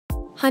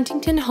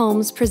Huntington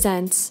Homes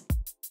presents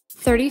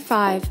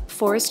 35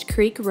 Forest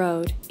Creek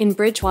Road in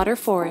Bridgwater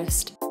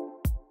Forest.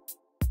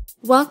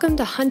 Welcome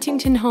to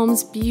Huntington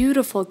Homes'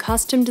 beautiful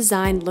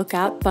custom-designed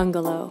lookout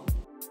bungalow.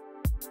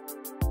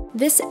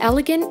 This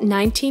elegant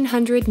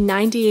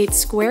 1,998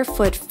 square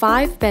foot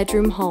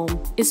 5-bedroom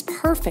home is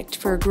perfect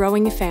for a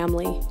growing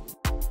family.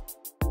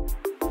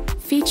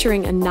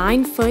 Featuring a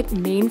 9-foot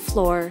main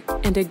floor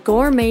and a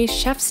gourmet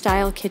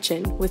chef-style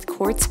kitchen with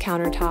quartz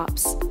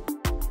countertops.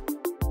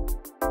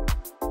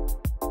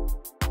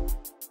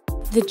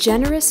 The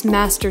generous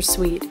master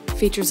suite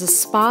features a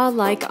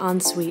spa-like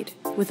ensuite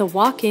with a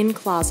walk-in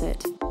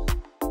closet.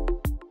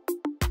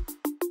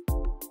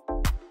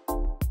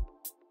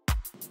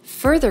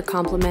 Further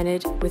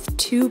complemented with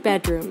 2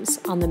 bedrooms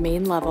on the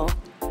main level.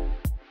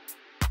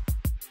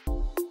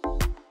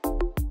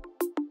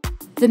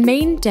 The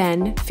main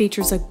den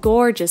features a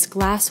gorgeous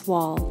glass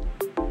wall,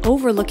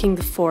 overlooking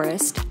the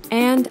forest,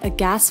 and a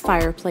gas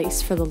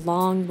fireplace for the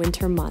long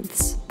winter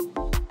months.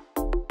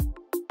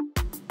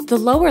 The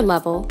lower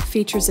level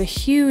features a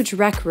huge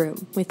rec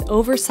room with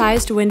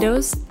oversized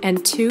windows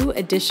and 2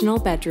 additional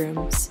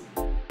bedrooms.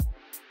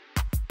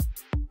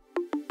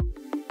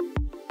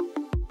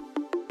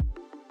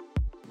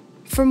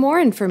 For more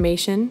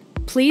information,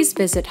 please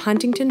visit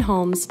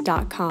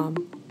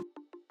huntingtonhomes.com.